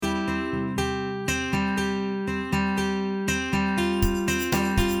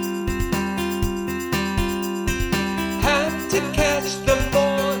to catch the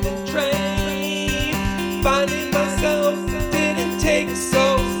morning train. Finding myself didn't take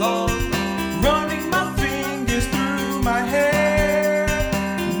so long. Running my fingers through my hair,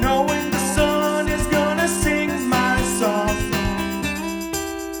 knowing the sun is gonna sing my song.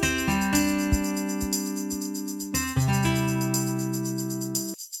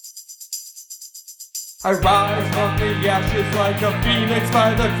 I rise from the ashes like a phoenix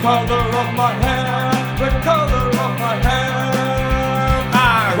by the color of my hair, the color of my hair.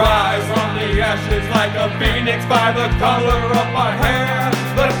 I rise from the ashes like a phoenix by the color of my hair,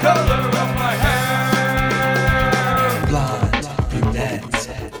 the color of my hair. Blonde, brunette,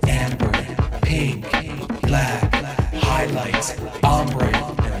 amber, pink, black, highlights, ombre,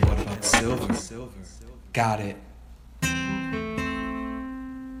 and what about silver? Got it.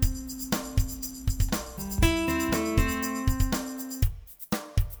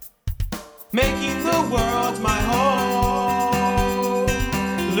 Making the world my home,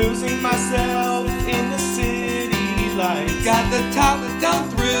 losing myself in the city lights. Got the top down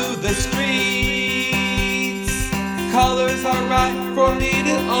through the streets. Colors are right for me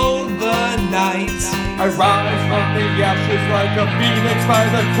to own the night. I rise from the ashes like a phoenix by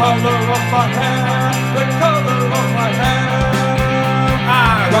the color of my hair, the color of my hair.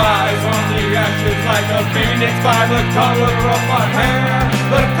 I rise from the ashes like a phoenix by the color of my hair,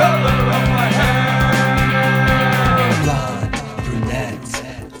 the color of my hair. Blonde, brunette,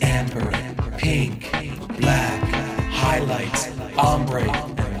 amber, pink, black, highlights, ombre,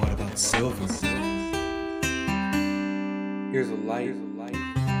 and what about silver? Here's a light.